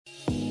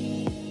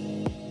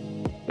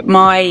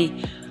My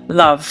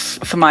love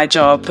for my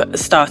job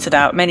started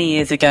out many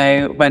years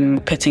ago when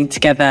putting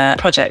together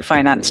project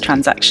finance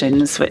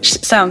transactions, which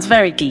sounds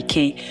very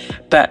geeky,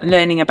 but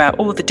learning about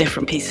all the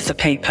different pieces of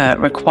paper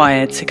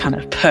required to kind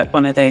of put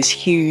one of those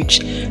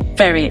huge,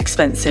 very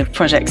expensive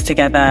projects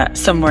together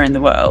somewhere in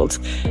the world.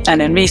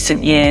 And in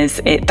recent years,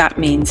 that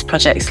means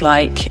projects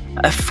like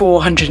a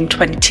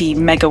 420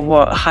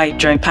 megawatt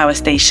hydro power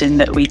station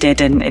that we did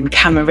in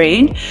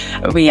Cameroon.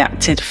 We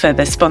acted for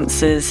the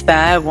sponsors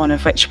there, one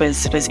of which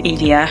was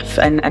EDF,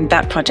 and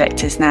that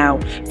project is now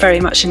very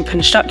much in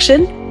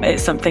construction.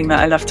 It's something that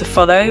I love to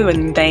follow,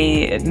 and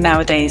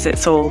nowadays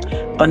it's all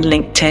on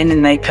LinkedIn,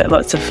 and they put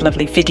lots of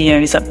lovely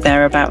videos up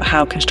there about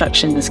how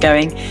construction is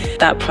going.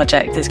 That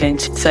project is going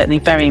to certainly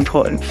very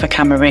important for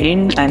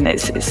Cameroon, and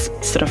it's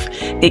sort of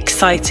the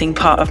exciting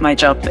part of my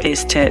job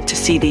is to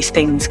see these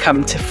things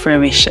come to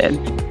fruition.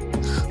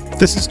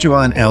 This is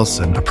Joanne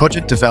Elson, a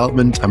project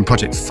development and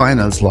project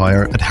finance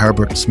lawyer at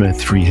Herbert Smith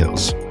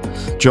Freehills.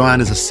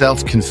 Joanne is a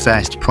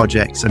self-confessed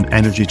projects and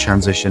energy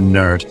transition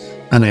nerd,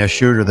 and I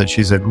assured her that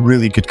she's in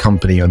really good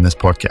company on this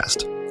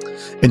podcast.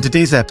 In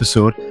today's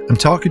episode, I'm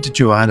talking to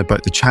Joanne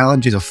about the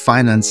challenges of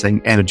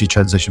financing energy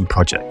transition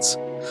projects.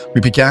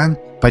 We began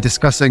by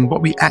discussing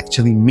what we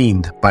actually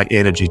mean by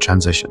energy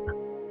transition.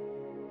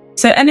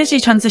 So energy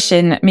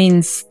transition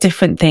means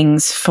different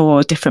things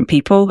for different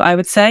people, I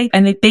would say.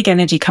 And the big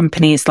energy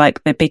companies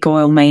like the big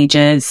oil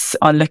majors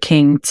are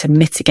looking to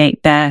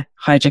mitigate their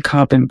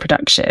hydrocarbon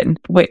production,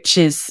 which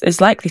is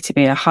likely to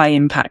be a high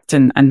impact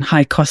and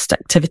high cost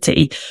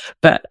activity.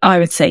 But I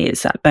would say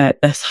it's at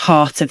the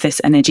heart of this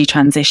energy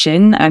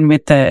transition, and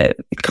with the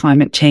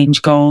climate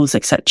change goals,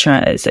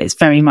 etc., it's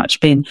very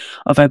much been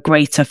of a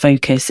greater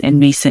focus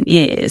in recent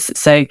years.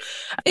 So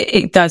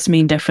it does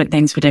mean different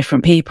things for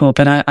different people,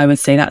 but I would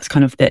say that's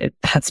kind of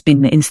has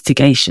been the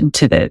instigation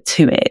to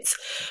it.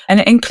 And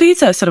it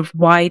includes a sort of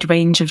wide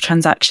range of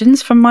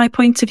transactions from my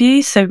point of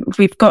view. So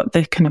we've got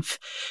the kind of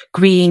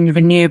green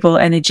renewable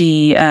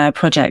energy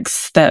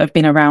projects that have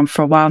been around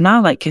for a while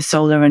now, like your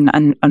solar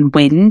and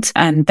wind.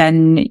 And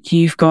then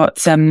you've got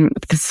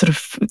sort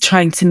of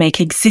trying to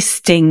make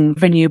existing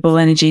renewable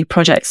energy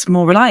projects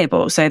more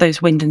reliable. So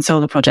those wind and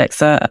solar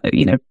projects are,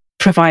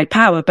 provide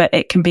power, but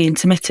it can be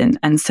intermittent.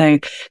 And so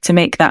to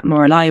make that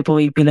more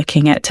reliable, you'd be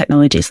looking at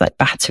technologies like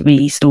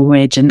battery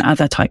storage and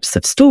other types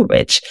of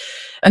storage.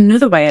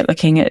 Another way of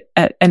looking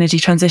at energy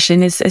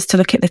transition is to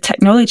look at the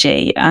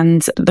technology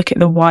and look at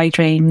the wide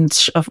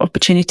range of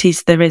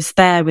opportunities there is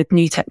there with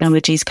new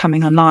technologies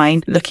coming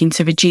online, looking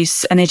to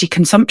reduce energy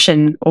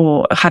consumption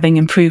or having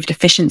improved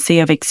efficiency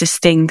of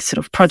existing sort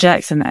of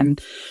projects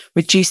and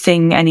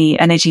reducing any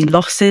energy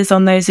losses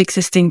on those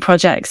existing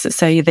projects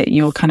so that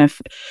you're kind of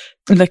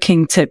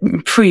looking to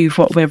improve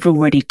what we've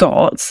already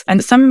got.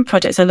 And some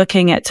projects are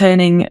looking at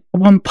turning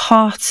one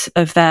part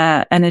of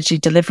their energy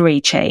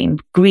delivery chain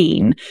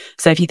green.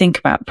 So if you think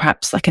about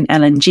perhaps like an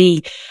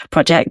LNG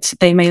project,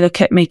 they may look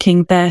at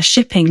making their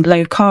shipping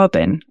low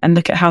carbon and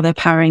look at how they're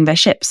powering their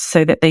ships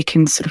so that they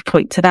can sort of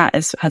point to that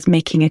as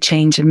making a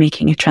change and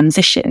making a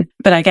transition.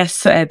 But I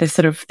guess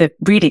the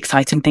really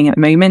exciting thing at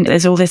the moment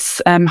is all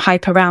this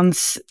hype around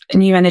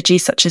new energy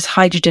such as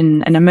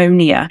hydrogen and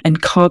ammonia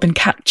and carbon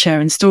capture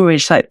and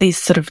storage, like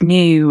these sort of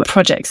new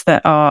projects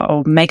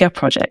or mega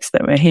projects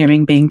that we're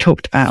hearing being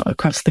talked about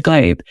across the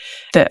globe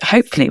that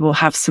hopefully will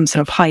have some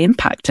sort of high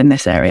impact in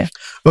this area.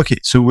 Okay,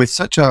 so with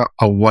such a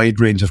wide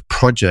range of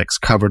projects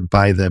covered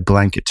by the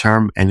blanket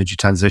term energy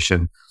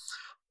transition,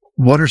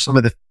 what are some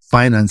of the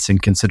financing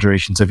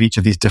considerations of each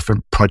of these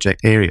different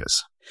project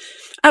areas?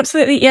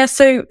 Absolutely, yeah.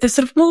 So the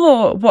sort of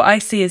more what I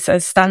see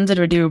as standard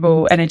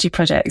renewable energy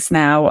projects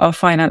now are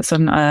financed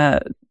on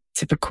a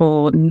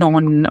typical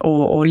non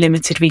or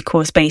limited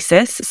recourse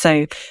basis.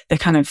 So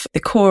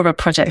the core of a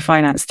project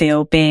finance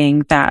deal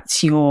being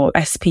that your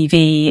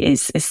SPV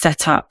is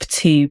set up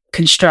to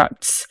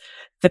construct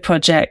the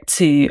project,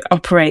 to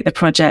operate the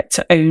project,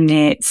 to own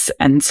it,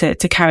 and to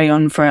carry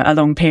on for a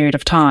long period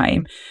of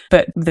time.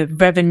 But the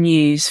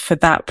revenues for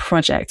that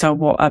project are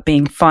what are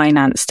being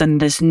financed,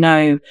 and there's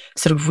no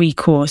sort of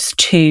recourse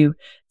to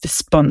the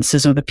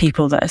sponsors or the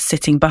people that are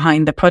sitting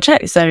behind the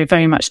project. So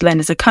very much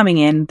lenders are coming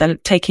in, they're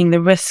taking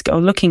the risk or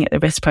looking at the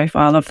risk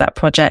profile of that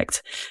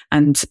project,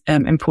 and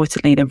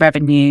importantly, the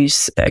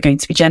revenues that are going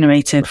to be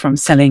generated from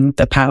selling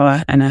the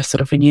power and a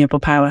sort of renewable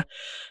power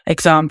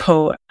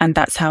example. And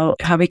that's how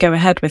we go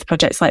ahead with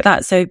projects like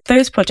that. So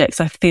those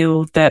projects I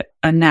feel that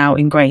are now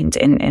ingrained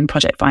in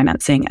project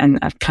financing, and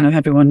kind of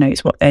everyone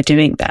knows what they're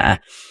doing there.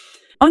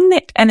 On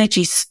the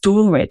energy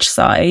storage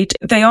side,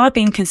 they are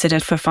being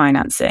considered for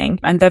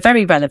financing, and they're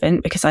very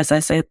relevant because, as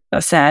I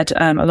said,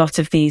 a lot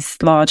of these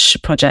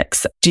large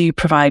projects do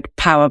provide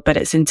power, but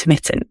it's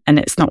intermittent and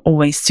it's not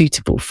always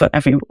suitable for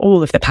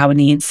all of the power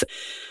needs.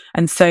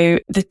 And so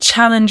the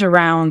challenge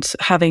around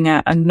having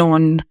a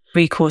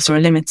non-recourse or a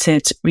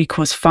limited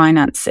recourse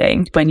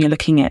financing when you're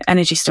looking at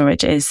energy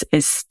storage is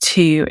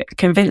to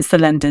convince the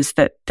lenders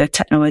that the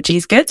technology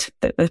is good,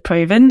 that they're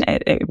proven,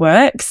 it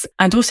works,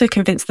 and also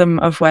convince them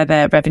of where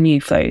their revenue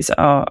flows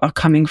are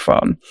coming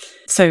from.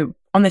 So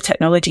on the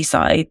technology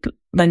side,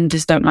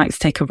 lenders don't like to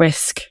take a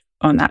risk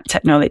on that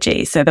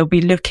technology. So they'll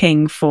be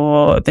looking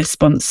for the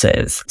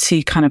sponsors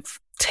to kind of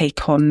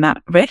take on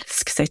that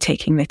risk. So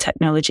taking the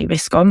technology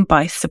risk on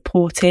by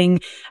supporting,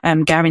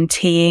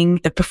 guaranteeing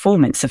the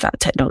performance of that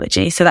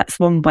technology. So that's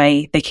one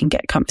way they can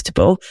get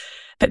comfortable.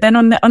 But then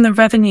on the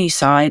revenue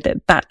side,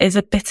 that is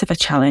a bit of a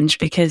challenge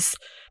because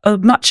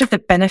much of the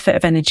benefit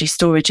of energy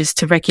storage is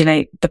to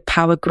regulate the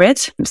power grid.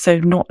 So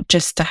not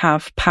just to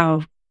have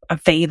power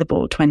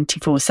available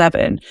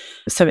 24/7.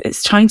 So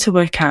it's trying to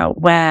work out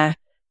where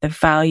the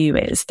value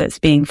is that's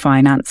being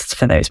financed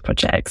for those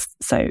projects.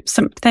 So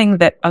something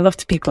that a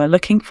lot of people are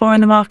looking for in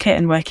the market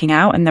and working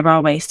out, and there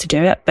are ways to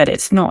do it, but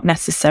it's not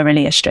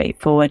necessarily a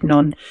straightforward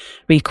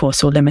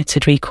non-recourse or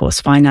limited recourse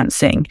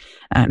financing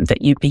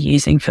that you'd be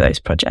using for those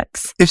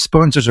projects. If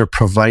sponsors are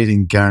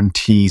providing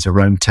guarantees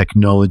around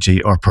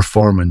technology or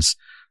performance,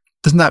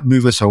 doesn't that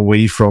move us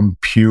away from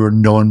pure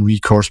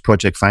non-recourse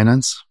project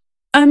finance?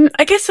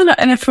 I guess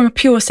from a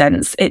pure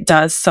sense, it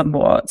does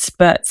somewhat,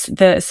 but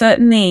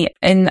certainly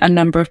in a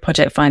number of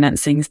project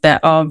financings, there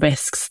are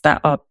risks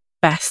that are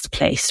best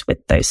placed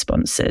with those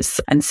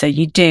sponsors. And so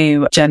you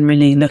do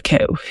generally look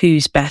at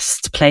who's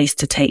best placed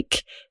to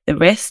take the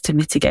risk, to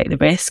mitigate the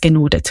risk in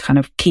order to kind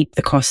of keep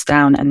the costs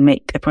down and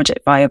make the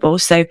project viable.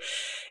 So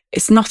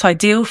it's not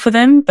ideal for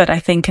them, but I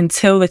think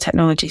until the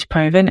technology is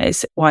proven,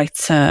 it's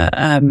quite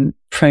a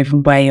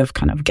proven way of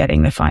kind of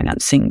getting the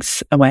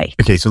financings away.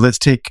 Okay, so let's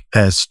take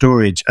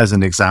storage as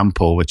an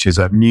example, which is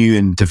a new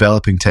and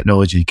developing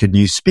technology. Can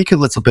you speak a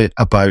little bit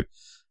about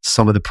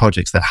some of the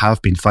projects that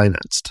have been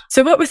financed?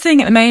 So what we're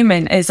seeing at the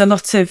moment is a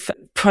lot of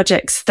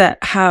projects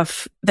that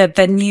have the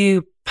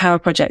new power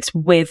projects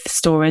with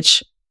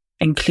storage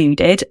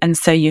included. And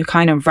so you're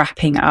kind of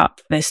wrapping up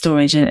the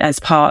storage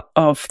as part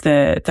of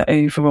the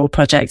overall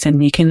project.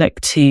 And you can look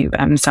to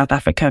South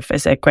Africa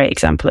as a great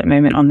example at the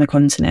moment on the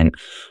continent,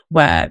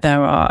 where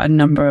there are a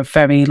number of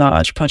very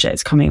large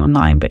projects coming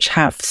online which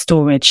have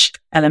storage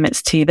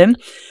elements to them,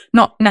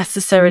 not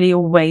necessarily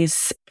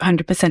always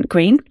 100%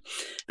 green.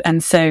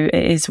 And so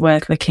it is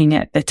worth looking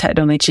at the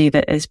technology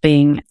that is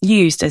being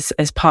used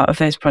as part of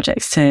those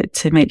projects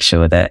to make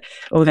sure that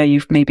although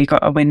you've maybe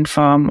got a wind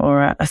farm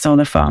or a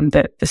solar farm,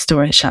 that the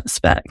storage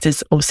aspect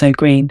is also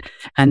green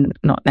and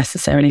not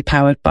necessarily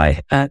powered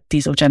by a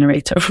diesel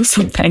generator or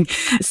something.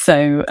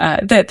 So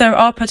there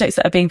are projects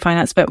that are being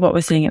financed, but what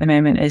we're seeing at the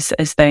moment is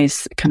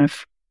those kind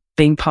of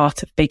being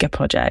part of bigger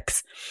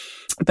projects.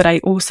 But I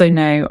also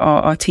know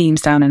our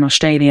teams down in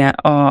Australia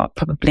are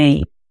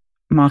probably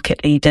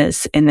market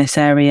leaders in this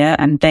area,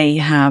 and they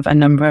have a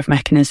number of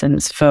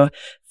mechanisms for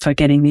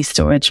getting these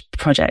storage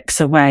projects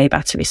away,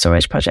 battery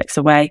storage projects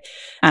away.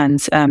 And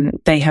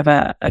they have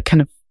a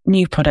kind of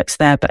new products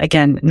there, but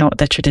again, not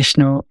the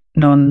traditional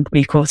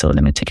non-recourse or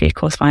limited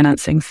recourse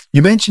financings.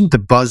 You mentioned the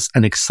buzz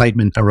and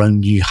excitement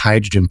around new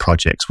hydrogen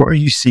projects. What are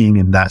you seeing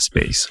in that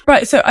space?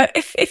 Right. So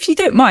if you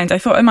don't mind, I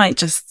thought I might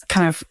just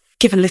kind of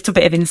give a little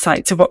bit of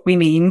insight to what we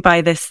mean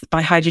by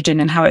hydrogen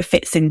and how it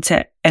fits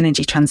into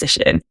energy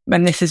transition.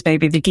 And this is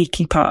maybe the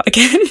geeky part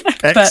again.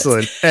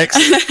 Excellent.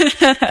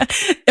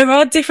 There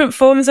are different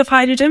forms of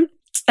hydrogen.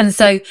 And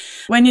so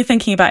when you're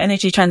thinking about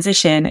energy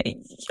transition,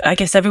 I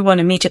guess everyone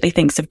immediately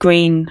thinks of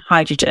green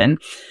hydrogen.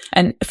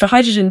 And for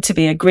hydrogen to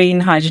be a green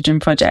hydrogen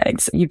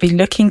project, you'd be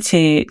looking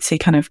to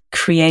kind of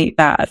create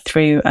that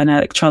through an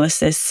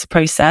electrolysis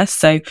process.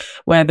 So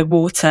where the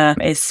water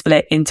is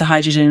split into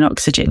hydrogen and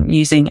oxygen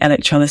using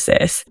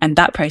electrolysis. And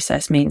that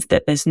process means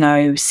that there's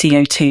no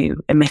CO2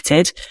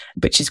 emitted,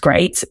 which is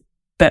great.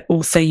 But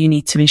also you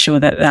need to ensure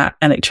that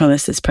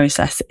electrolysis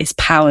process is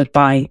powered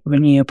by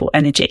renewable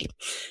energy.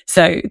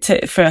 So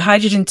for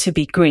hydrogen to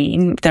be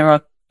green, there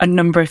are a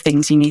number of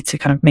things you need to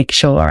kind of make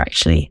sure are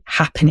actually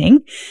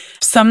happening.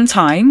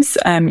 Sometimes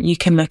you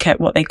can look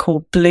at what they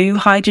call blue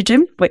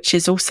hydrogen, which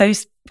is also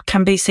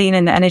can be seen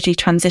in the energy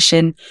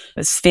transition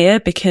sphere,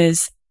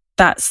 because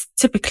that's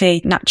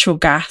typically natural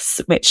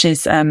gas, which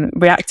is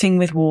reacting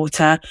with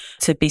water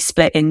to be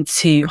split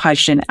into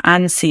hydrogen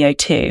and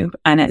CO2.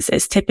 And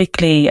it's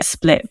typically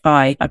split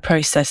by a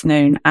process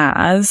known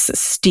as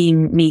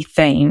steam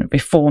methane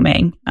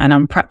reforming.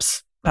 And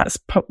perhaps that's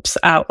pops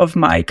out of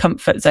my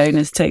comfort zone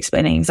as to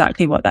explaining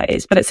exactly what that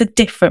is. But it's a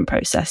different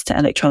process to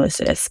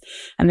electrolysis.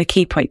 And the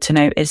key point to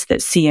note is that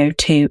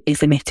CO2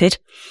 is emitted.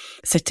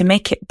 So to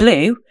make it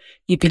blue,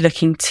 you'd be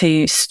looking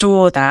to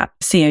store that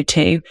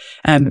CO2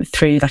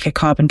 through like a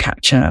carbon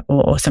capture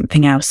or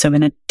something else. So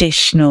an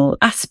additional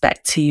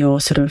aspect to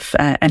your sort of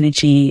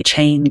energy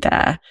chain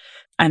there.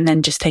 And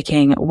then just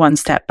taking one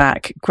step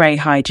back, grey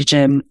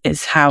hydrogen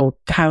is how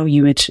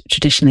you would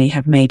traditionally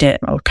have made it,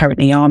 or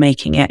currently are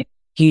making it,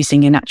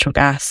 using your natural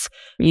gas,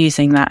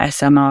 using that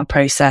SMR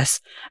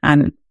process,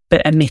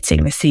 but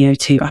emitting the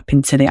CO2 up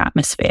into the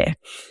atmosphere.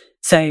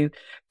 So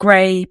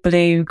grey,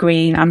 blue,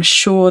 green, I'm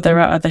sure there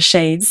are other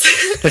shades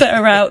that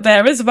are out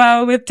there as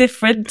well with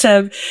different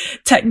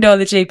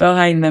technology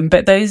behind them.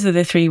 But those are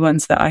the three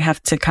ones that I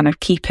have to kind of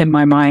keep in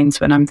my mind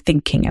when I'm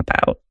thinking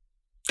about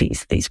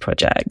these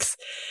projects.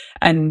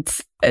 And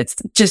it's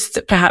just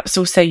perhaps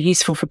also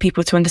useful for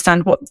people to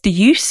understand what the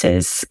use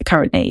is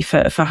currently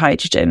for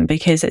hydrogen,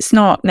 because it's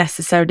not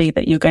necessarily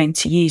that you're going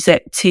to use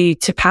it to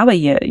power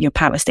your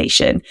power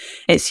station.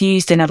 It's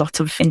used in a lot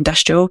of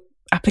industrial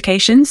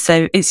applications.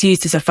 So it's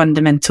used as a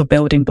fundamental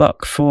building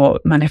block for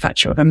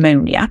manufacture of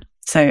ammonia.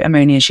 So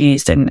ammonia is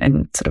used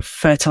in sort of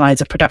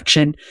fertilizer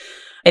production.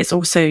 It's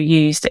also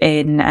used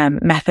in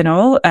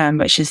methanol,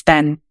 which is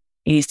then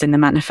used in the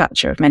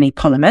manufacture of many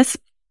polymers.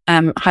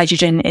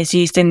 Hydrogen is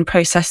used in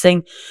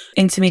processing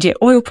intermediate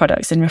oil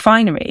products in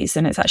refineries,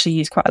 and it's actually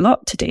used quite a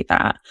lot to do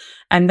that.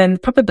 And then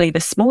probably the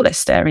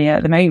smallest area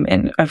at the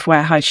moment of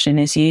where hydrogen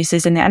is used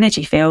is in the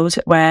energy field,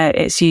 where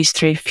it's used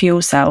through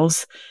fuel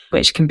cells,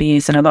 which can be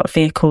used in a lot of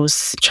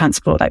vehicles,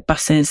 transport like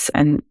buses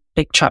and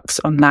big trucks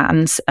on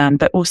land,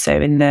 but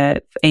also in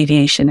the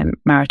aviation and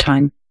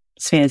maritime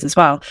spheres as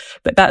well.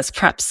 But that's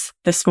perhaps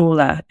the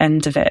smaller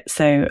end of it.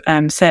 So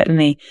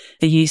certainly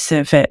the use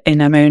of it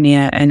in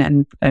ammonia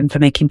and for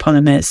making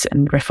polymers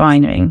and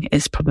refining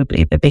is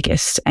probably the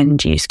biggest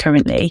end use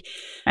currently.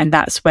 And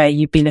that's where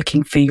you'd be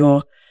looking for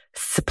your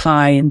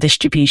supply and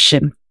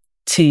distribution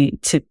to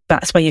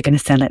that's where you're going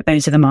to sell it.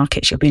 Those are the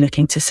markets you'll be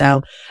looking to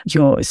sell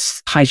your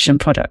hydrogen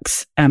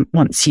products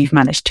once you've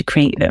managed to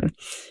create them.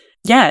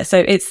 Yeah, so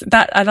it's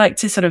that I like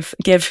to sort of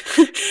give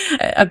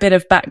a bit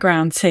of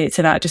background to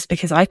that, just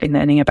because I've been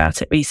learning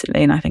about it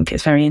recently and I think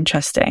it's very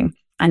interesting.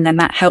 And then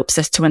that helps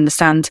us to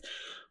understand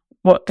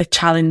what the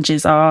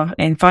challenges are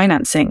in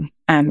financing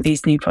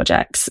these new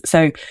projects.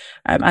 So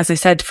as I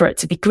said, for it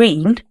to be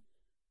green,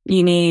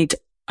 you need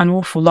an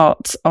awful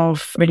lot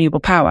of renewable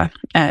power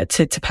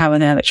to power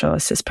the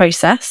electrolysis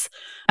process.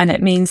 And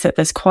it means that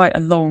there's quite a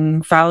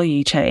long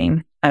value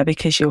chain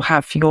because you'll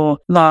have your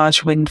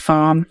large wind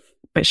farm,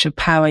 which should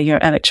power your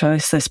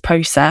electrolysis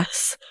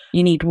process.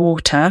 You need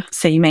water,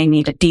 so you may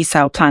need a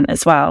desal plant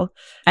as well.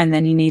 And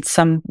then you need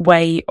some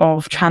way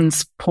of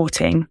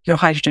transporting your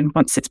hydrogen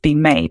once it's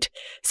been made.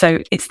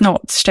 So it's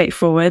not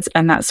straightforward,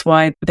 and that's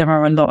why there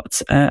are a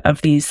lot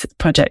of these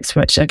projects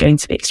which are going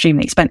to be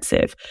extremely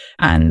expensive.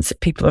 And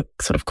people are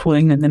sort of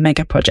calling them the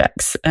mega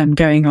projects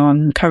going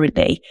on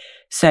currently.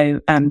 So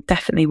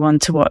definitely one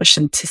to watch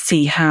and to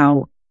see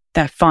how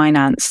they're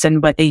financed,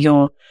 and whether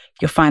you're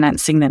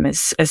financing them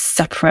as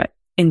separate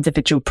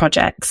individual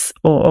projects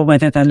or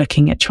whether they're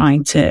looking at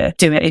trying to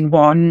do it in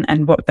one,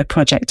 and what the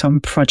project on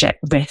project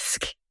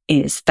risk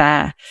is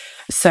there.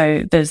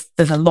 So there's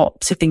a lot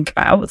to think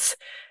about.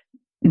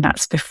 And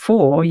that's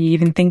before you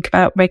even think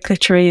about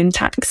regulatory and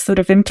tax sort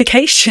of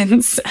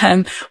implications,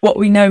 what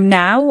we know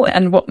now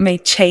and what may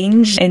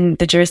change in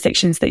the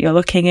jurisdictions that you're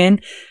looking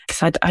in.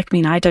 Because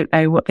I don't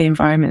know what the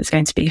environment is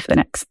going to be for the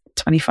next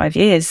 25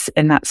 years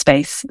in that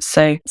space.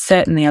 So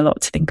certainly a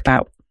lot to think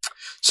about.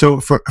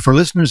 So for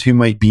listeners who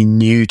might be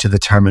new to the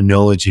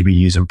terminology we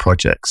use in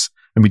projects,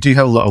 and we do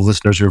have a lot of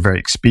listeners who are very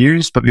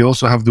experienced, but we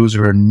also have those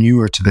who are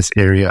newer to this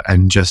area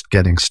and just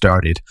getting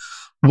started.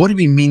 What do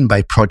we mean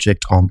by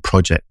project on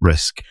project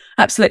risk?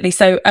 Absolutely.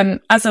 So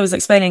as I was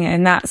explaining,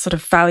 in that sort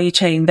of value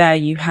chain there,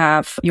 you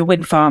have your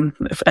wind farm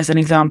as an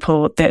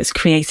example that's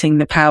creating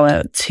the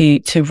power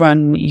to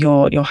run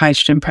your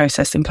hydrogen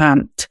processing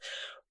plant.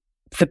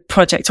 The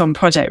project on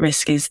project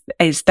risk is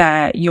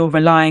there. You're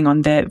relying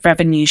on the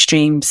revenue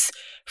streams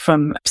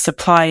from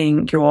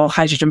supplying your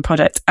hydrogen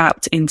product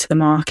out into the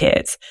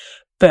market.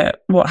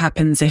 But what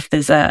happens if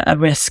there's a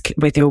risk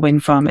with your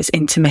wind farm? It's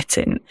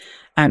intermittent.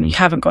 You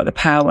haven't got the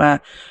power.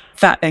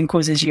 That then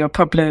causes you a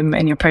problem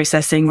in your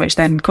processing, which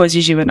then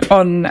causes you an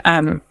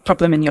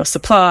problem in your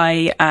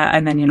supply,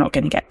 and then you're not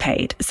going to get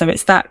paid. So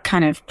it's that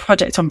kind of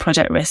project on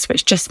project risk,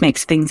 which just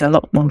makes things a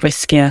lot more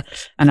riskier.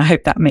 And I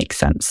hope that makes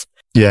sense.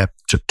 Yeah,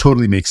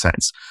 totally makes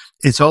sense.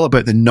 It's all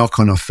about the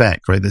knock-on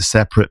effect, right? The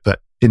separate but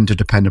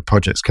interdependent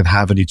projects can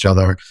have on each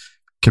other,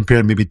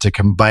 compared maybe to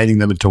combining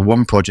them into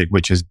one project,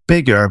 which is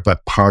bigger but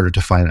harder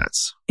to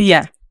finance.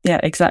 Yeah,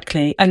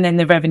 exactly. And then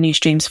the revenue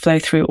streams flow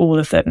through all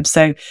of them.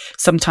 So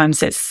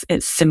sometimes it's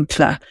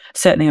simpler,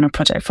 certainly on a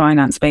project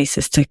finance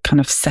basis, to kind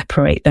of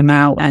separate them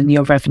out and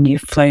your revenue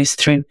flows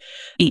through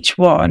each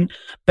one.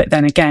 But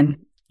then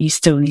again, you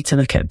still need to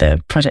look at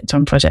the project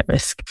on project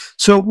risk.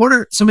 So what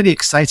are some of the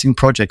exciting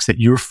projects that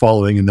you're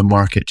following in the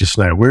market just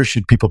now? Where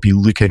should people be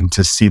looking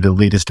to see the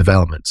latest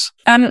developments?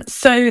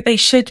 So they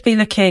should be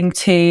looking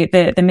to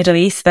the Middle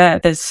East.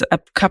 There's a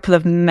couple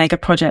of mega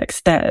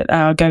projects that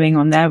are going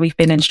on there. We've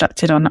been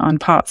instructed on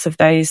parts of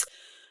those.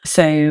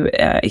 So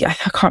I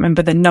can't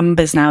remember the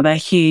numbers now. They're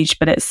huge,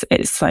 but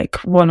it's like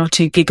 1 or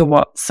 2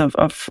 gigawatts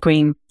of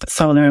green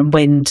solar and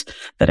wind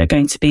that are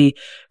going to be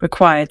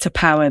required to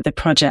power the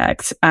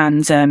project.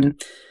 And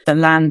the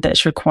land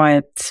that's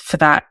required for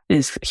that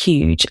is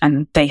huge,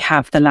 and they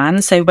have the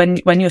land. So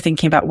when you're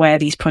thinking about where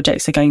these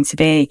projects are going to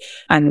be,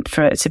 and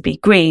for it to be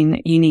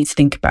green, you need to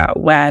think about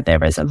where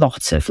there is a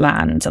lot of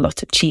land, a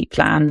lot of cheap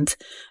land,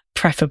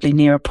 preferably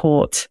near a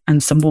port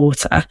and some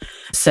water.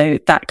 So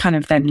that kind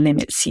of then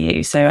limits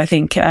you. So I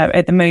think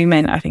at the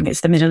moment, I think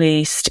it's the Middle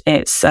East,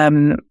 it's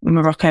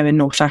Morocco and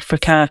North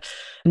Africa.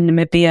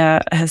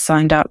 Namibia has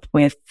signed up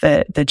with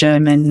the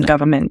German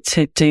government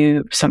to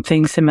do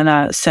something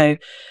similar. So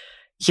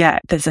yeah,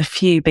 there's a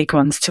few big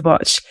ones to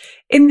watch.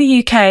 In the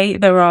UK,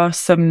 there are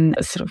some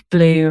sort of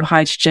blue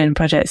hydrogen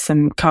projects,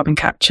 some carbon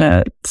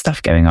capture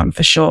stuff going on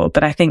for sure.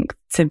 But I think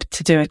to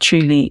do a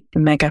truly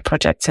mega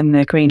project in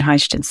the green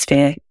hydrogen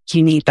sphere,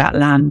 you need that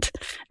land,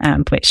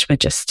 which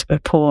we're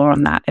poor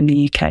on that in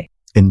the UK.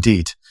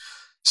 Indeed.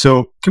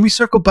 So can we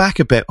circle back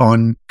a bit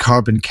on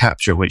carbon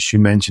capture, which you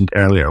mentioned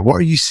earlier? What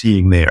are you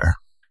seeing there?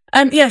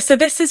 So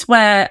this is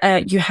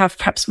where you have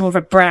perhaps more of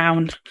a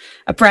brown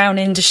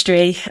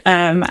industry,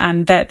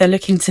 and they're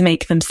looking to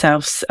make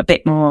themselves a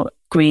bit more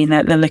green.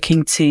 They're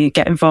looking to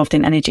get involved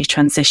in energy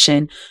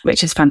transition,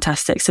 which is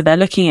fantastic. So they're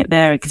looking at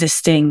their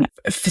existing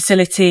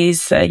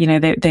facilities.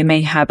 They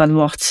may have a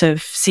lot of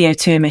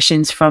CO2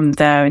 emissions from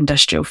their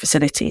industrial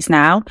facilities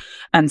now,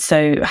 and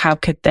so how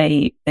could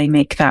they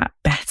make that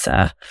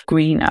better,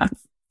 greener?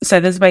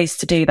 So there's ways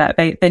to do that.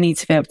 They need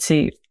to be able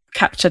to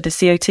capture the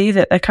CO2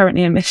 that they're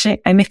currently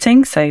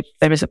emitting. So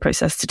there is a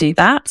process to do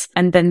that.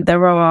 And then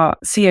there are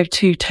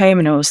CO2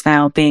 terminals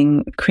now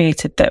being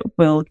created that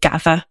will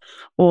gather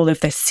all of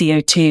this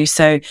CO2.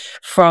 So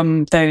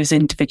from those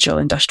individual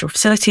industrial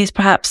facilities,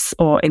 perhaps,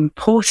 or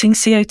importing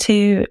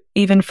CO2,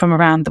 even from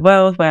around the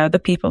world where other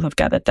people have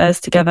gathered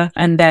theirs together.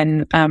 And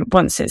then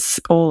once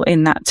it's all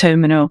in that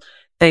terminal,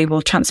 they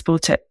will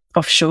transport it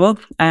offshore.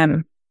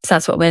 So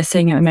that's what we're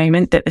seeing at the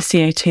moment, that the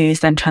CO2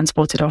 is then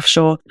transported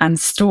offshore and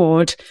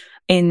stored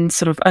in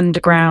sort of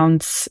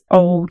underground,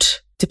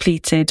 old,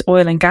 depleted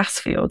oil and gas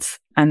fields.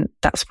 And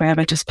that's where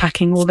they're just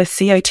packing all this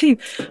CO2.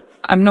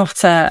 I'm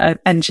not an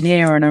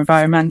engineer or an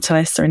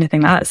environmentalist or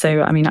anything like that.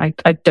 So, I mean,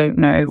 I don't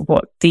know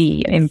what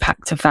the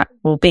impact of that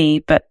will be,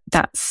 but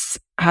that's,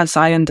 as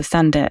I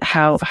understand it,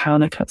 how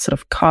the sort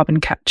of carbon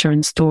capture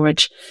and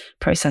storage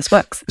process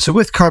works. So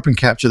with carbon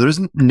capture, there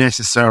isn't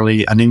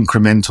necessarily an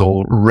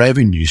incremental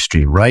revenue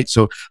stream, right?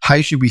 So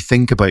how should we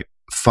think about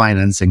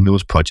financing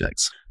those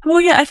projects?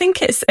 Well, yeah, I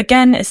think it's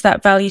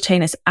that value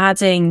chain. It's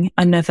adding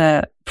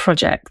another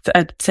project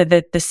to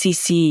the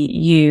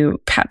CCU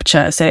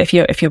capture. So if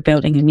you're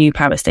building a new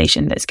power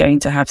station that's going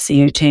to have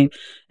CO2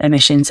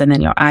 emissions, and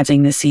then you're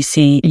adding the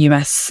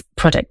CCUS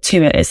project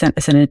to it,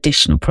 it's an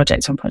additional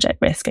project on project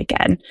risk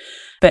again.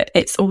 But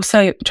it's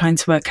also trying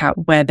to work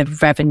out where the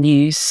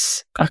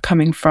revenues are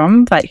coming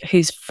from, like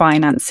who's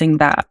financing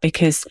that,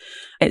 because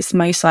it's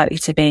most likely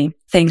to be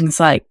things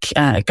like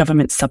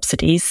government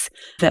subsidies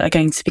that are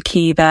going to be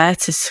key there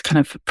to kind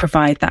of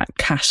provide that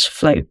cash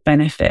flow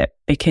benefit,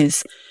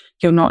 because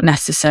you're not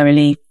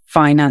necessarily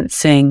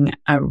financing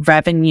a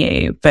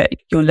revenue, but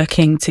you're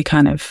looking to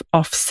kind of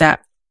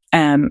offset.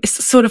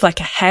 It's sort of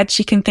like a hedge,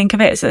 you can think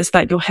of it. So it's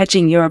like you're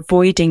hedging, you're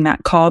avoiding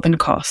that carbon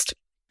cost.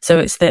 So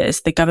it's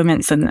the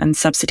governments and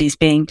subsidies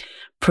being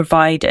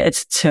provided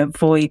to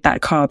avoid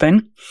that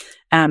carbon.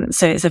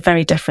 So it's a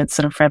very different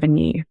sort of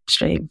revenue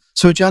stream.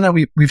 So Joanna,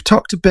 we've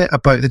talked a bit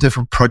about the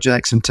different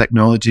projects and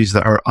technologies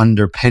that are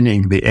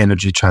underpinning the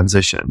energy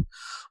transition.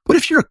 What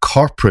if you're a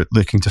corporate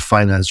looking to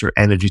finance your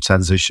energy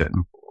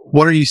transition?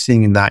 What are you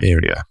seeing in that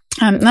area?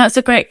 That's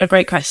a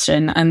great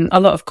question. And a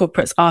lot of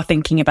corporates are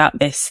thinking about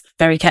this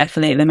very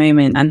carefully at the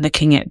moment and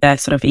looking at their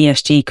sort of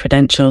ESG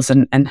credentials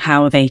and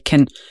how they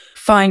can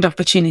find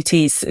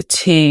opportunities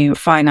to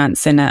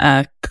finance in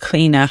a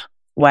cleaner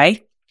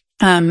way.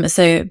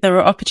 So there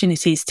are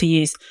opportunities to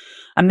use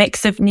a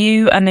mix of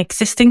new and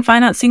existing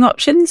financing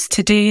options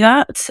to do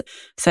that.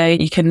 So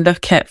you can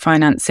look at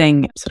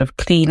financing sort of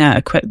cleaner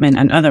equipment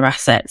and other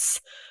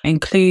assets,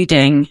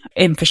 including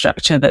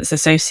infrastructure that's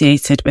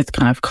associated with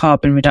kind of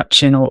carbon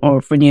reduction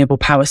or renewable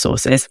power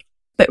sources.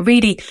 But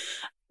really,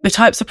 the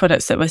types of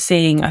products that we're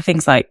seeing are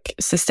things like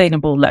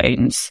sustainable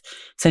loans.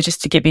 So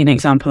just to give you an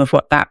example of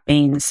what that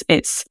means,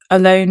 it's a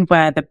loan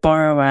where the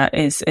borrower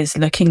is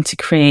looking to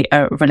create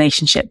a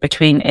relationship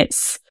between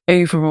its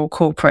overall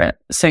corporate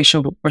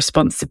social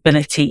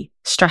responsibility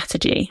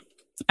strategy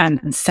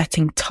and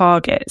setting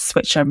targets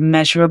which are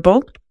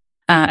measurable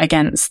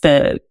against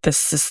the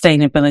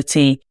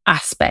sustainability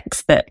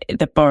aspects that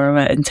the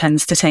borrower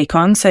intends to take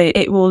on. So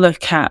it will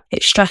look at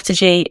its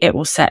strategy, it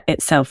will set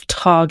itself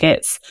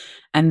targets,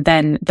 and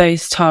then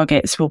those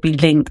targets will be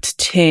linked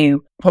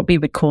to what we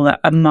would call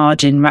a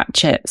margin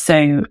ratchet.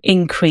 So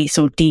increase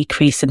or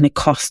decrease in the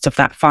cost of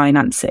that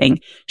financing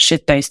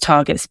should those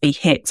targets be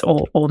hit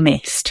or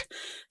missed.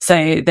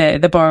 So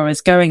the borrower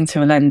is going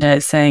to a lender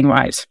saying,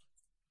 right,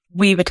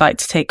 we would like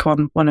to take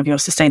on one of your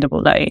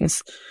sustainable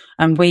loans.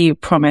 And we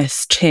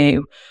promise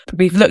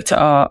we've looked at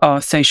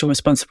our social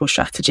responsible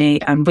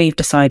strategy and we've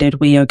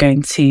decided we are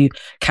going to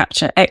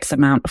capture X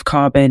amount of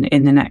carbon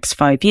in the next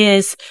 5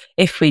 years.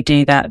 If we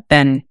do that,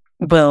 then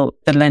the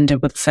lender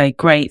will say,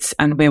 great,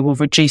 and we will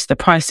reduce the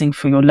pricing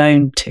for your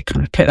loan to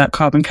kind of put that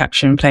carbon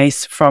capture in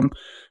place from,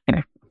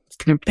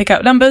 pick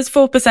out numbers,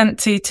 4%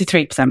 to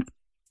 3%.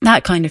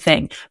 that kind of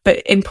thing.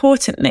 But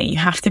importantly, you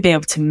have to be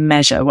able to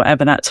measure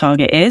whatever that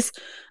target is.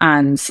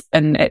 And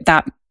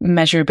that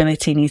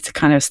measurability needs to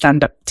kind of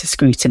stand up to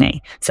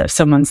scrutiny. So if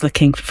someone's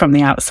looking from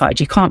the outside,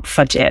 you can't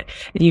fudge it.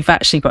 You've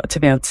actually got to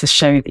be able to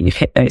show that you've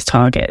hit those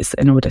targets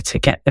in order to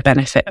get the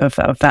benefit of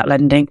that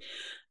lending,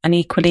 and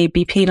equally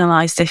be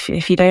penalised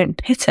if you don't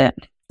hit it.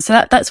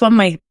 So that's one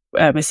way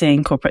we're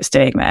seeing corporates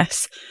doing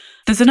this.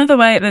 There's another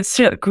way. There's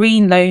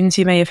green loans.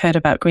 You may have heard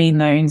about green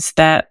loans.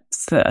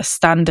 That's a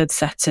standard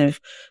set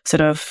of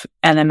sort of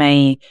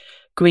LMA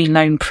green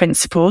loan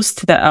principles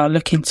that are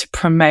looking to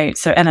promote.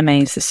 So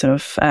LMA is the sort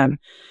of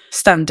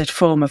standard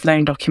form of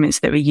loan documents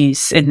that we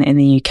use in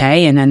the UK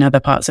and in other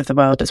parts of the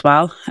world as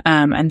well.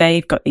 And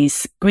they've got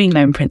these green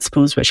loan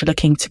principles which are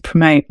looking to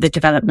promote the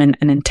development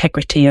and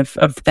integrity of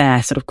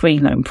their sort of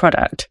green loan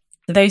product.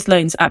 Those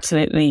loans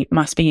absolutely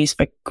must be used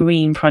for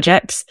green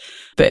projects,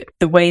 but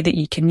the way that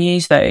you can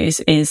use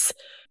those is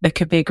there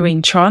could be a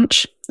green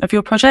tranche of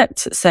your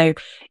project. So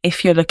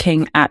if you're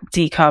looking at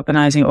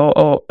decarbonising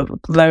or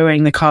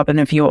lowering the carbon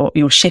of your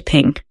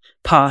shipping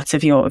part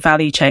of your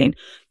value chain,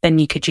 then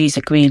you could use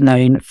a green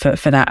loan for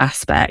that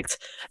aspect.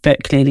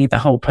 But clearly the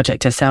whole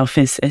project itself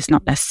is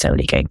not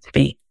necessarily going to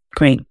be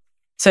green.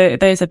 So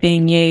those are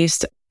being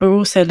used. We're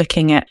also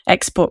looking at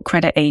export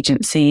credit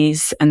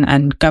agencies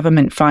and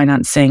government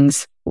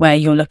financings where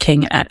you're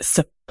looking at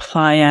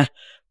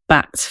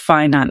supplier-backed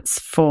finance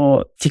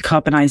for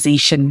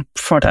decarbonisation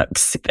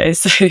products.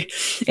 So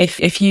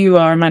if you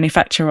are a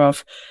manufacturer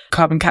of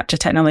carbon capture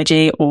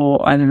technology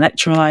or an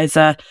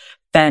electrolyzer,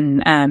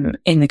 then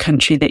in the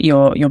country that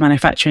you're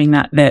manufacturing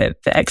that, the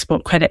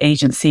export credit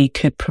agency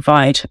could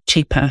provide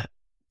cheaper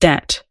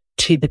debt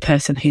to the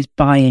person who's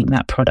buying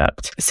that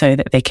product so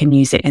that they can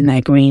use it in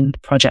their green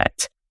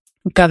project.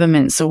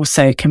 Governments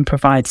also can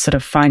provide sort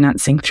of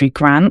financing through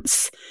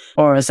grants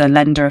or as a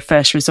lender of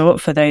first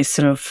resort for those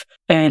sort of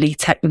early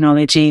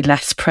technology,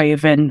 less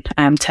proven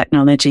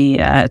technology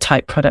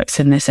type products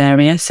in this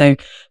area. So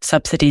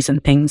subsidies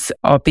and things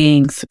are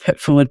being put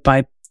forward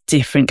by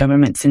different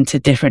governments into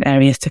different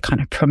areas to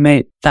kind of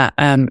promote that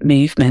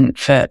movement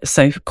so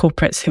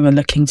corporates who are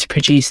looking to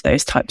produce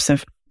those types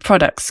of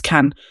products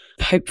can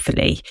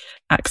hopefully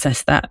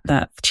access that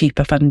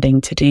cheaper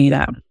funding to do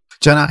that.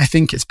 Joanne, I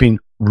think it's been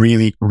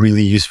really,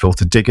 really useful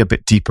to dig a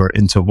bit deeper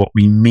into what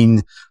we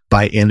mean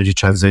by energy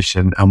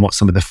transition and what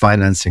some of the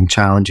financing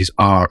challenges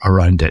are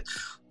around it.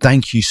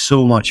 Thank you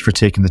so much for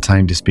taking the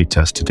time to speak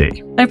to us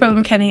today. No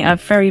problem, Kenny.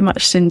 I've very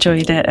much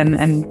enjoyed it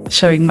and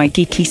showing my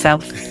geeky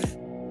self.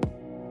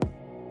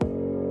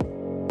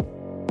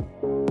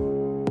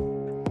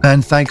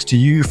 And thanks to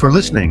you for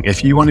listening.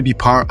 If you want to be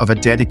part of a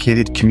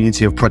dedicated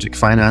community of project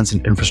finance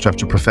and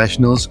infrastructure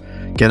professionals,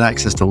 get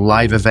access to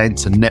live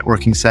events and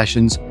networking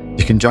sessions,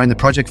 you can join the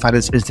Project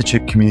Finance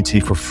Institute community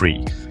for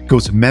free. Go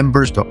to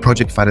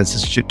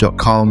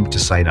members.projectfinanceinstitute.com to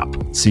sign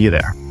up. See you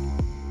there.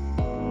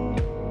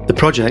 The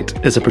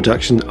project is a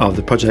production of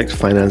the Project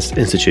Finance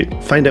Institute.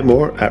 Find out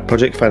more at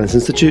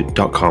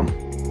projectfinanceinstitute.com.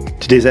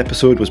 Today's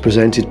episode was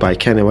presented by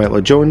Kenny Whitelaw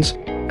Jones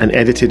and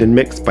edited and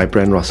mixed by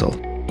Bren Russell.